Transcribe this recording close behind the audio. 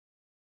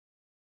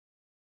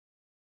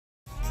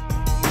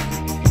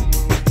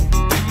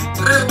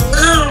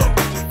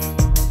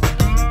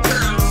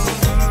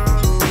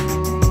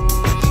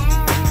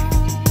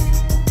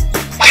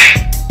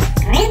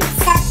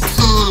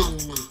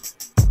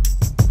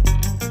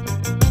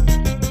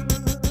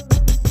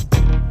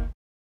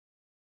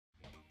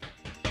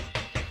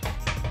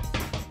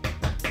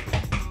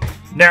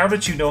Now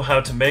that you know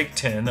how to make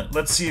 10,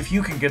 let's see if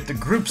you can get the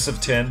groups of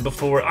 10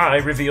 before I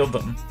reveal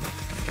them.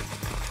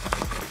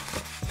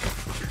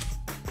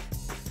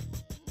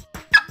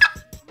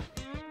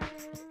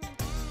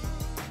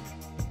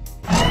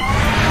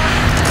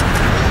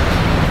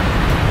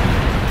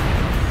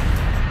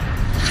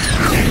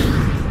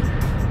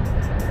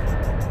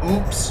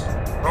 Oops,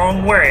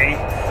 wrong way.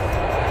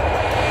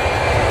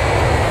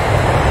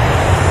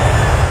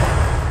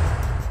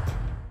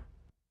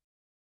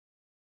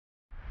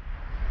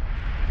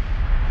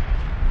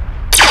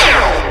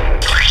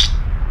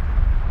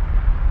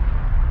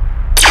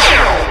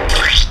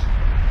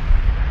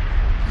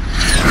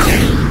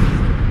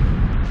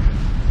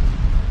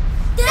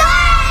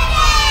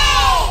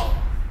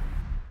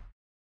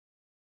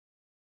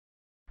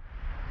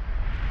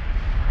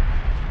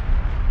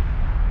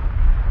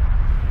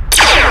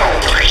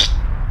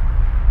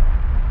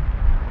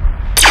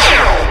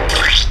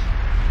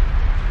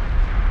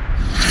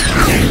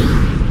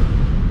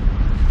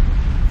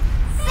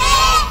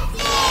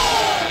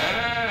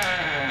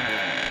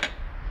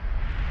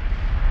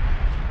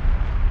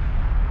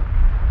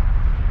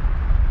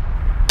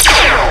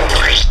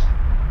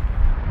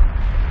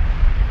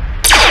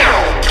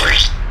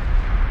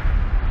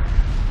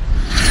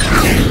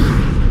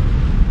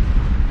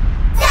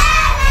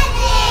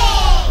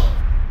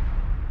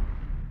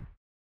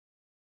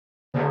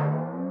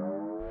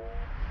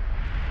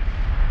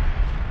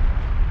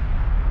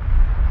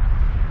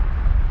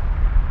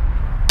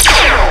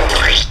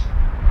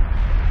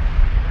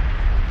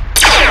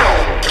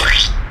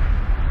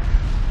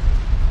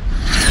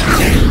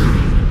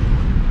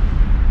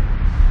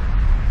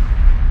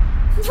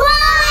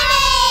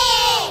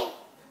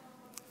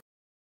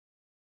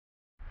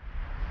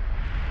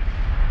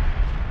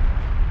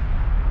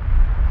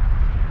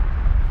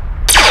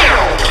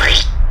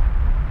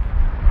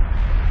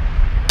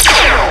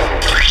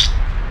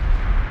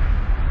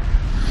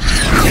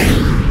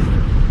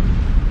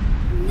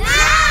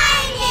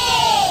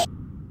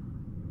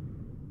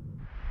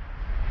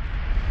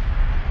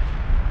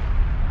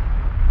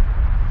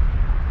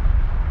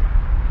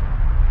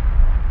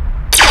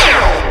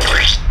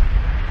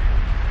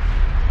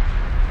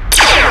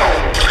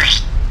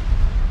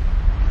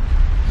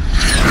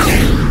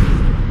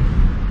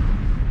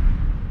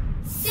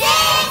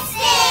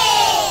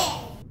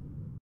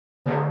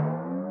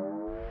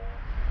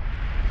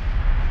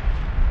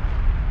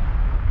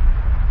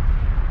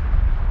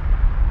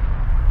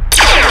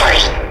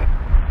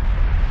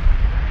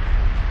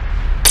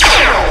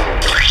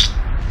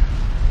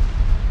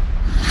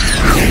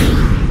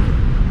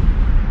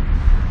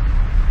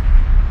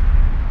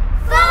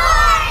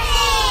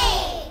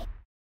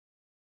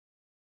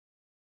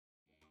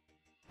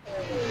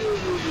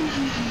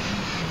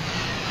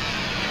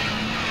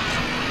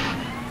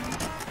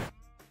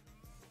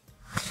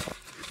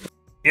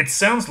 It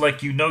sounds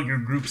like you know your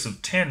groups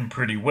of 10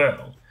 pretty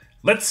well.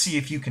 Let's see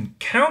if you can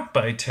count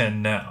by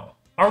 10 now.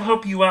 I'll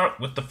help you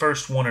out with the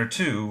first one or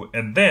two,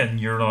 and then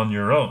you're on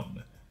your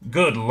own.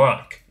 Good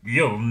luck.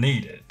 You'll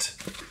need it.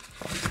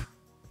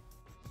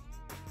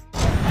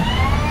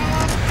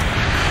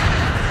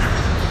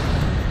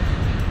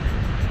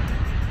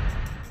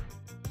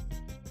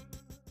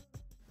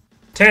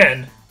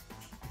 "10,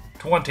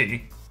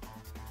 20,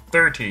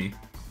 30,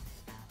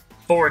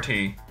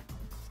 40,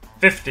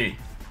 50.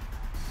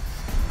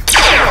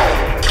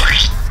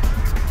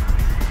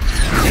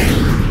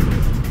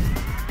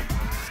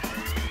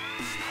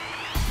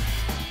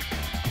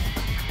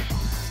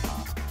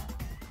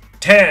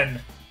 10,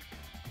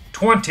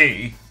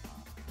 20.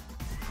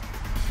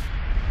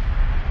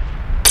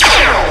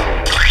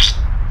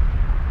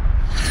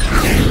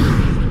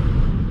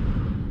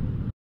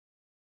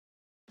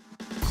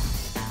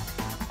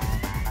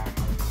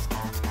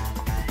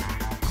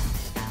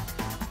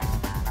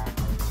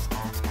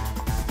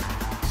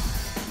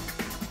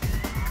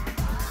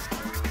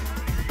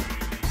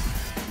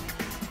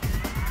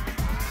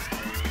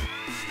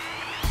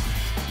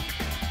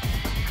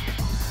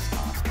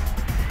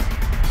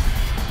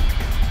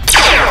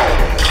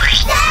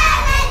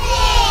 7!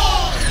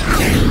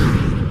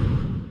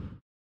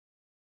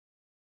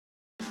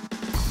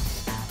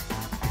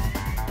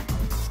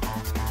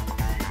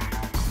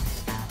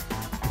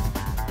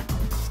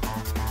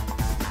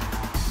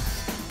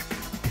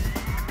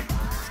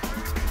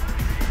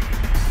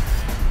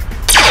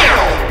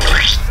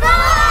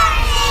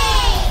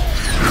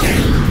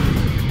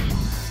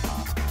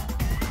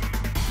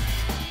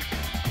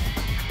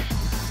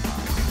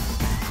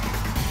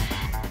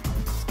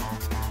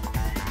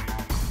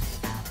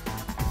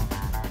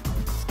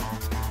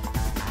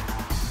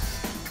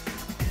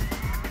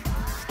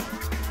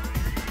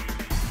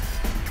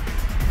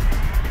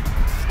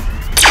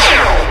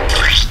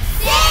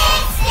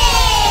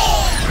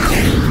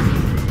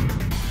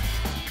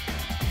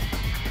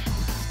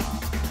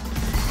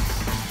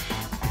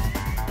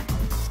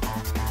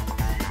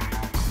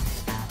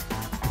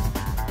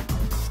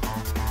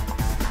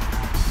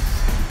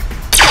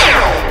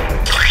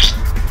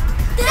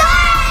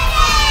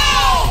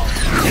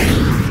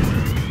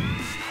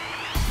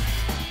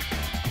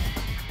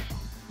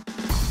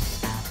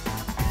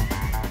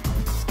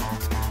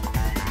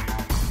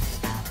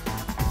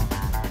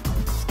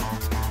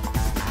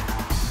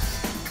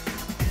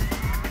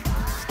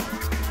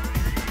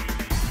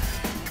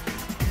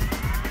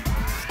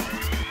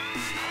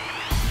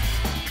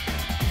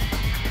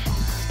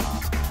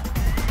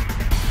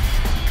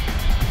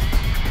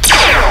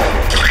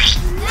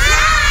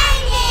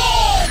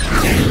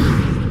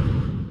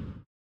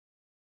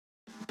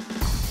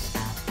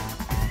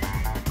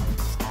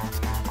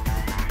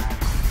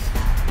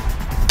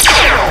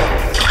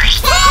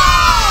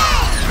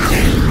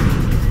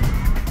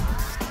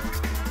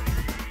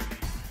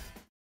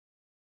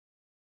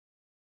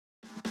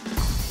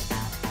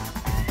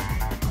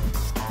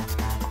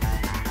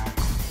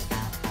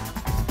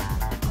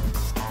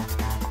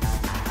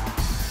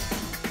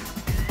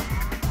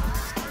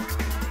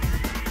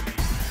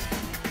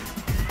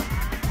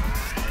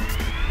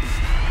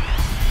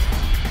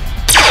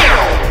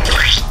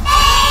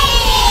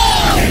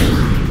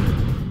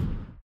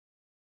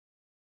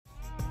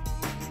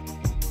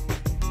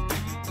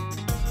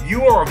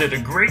 did a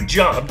great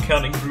job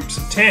counting groups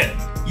of 10.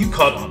 You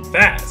caught on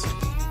fast.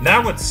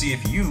 Now let's see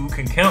if you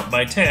can count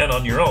by 10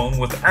 on your own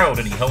without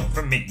any help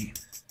from me.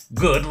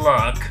 Good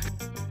luck.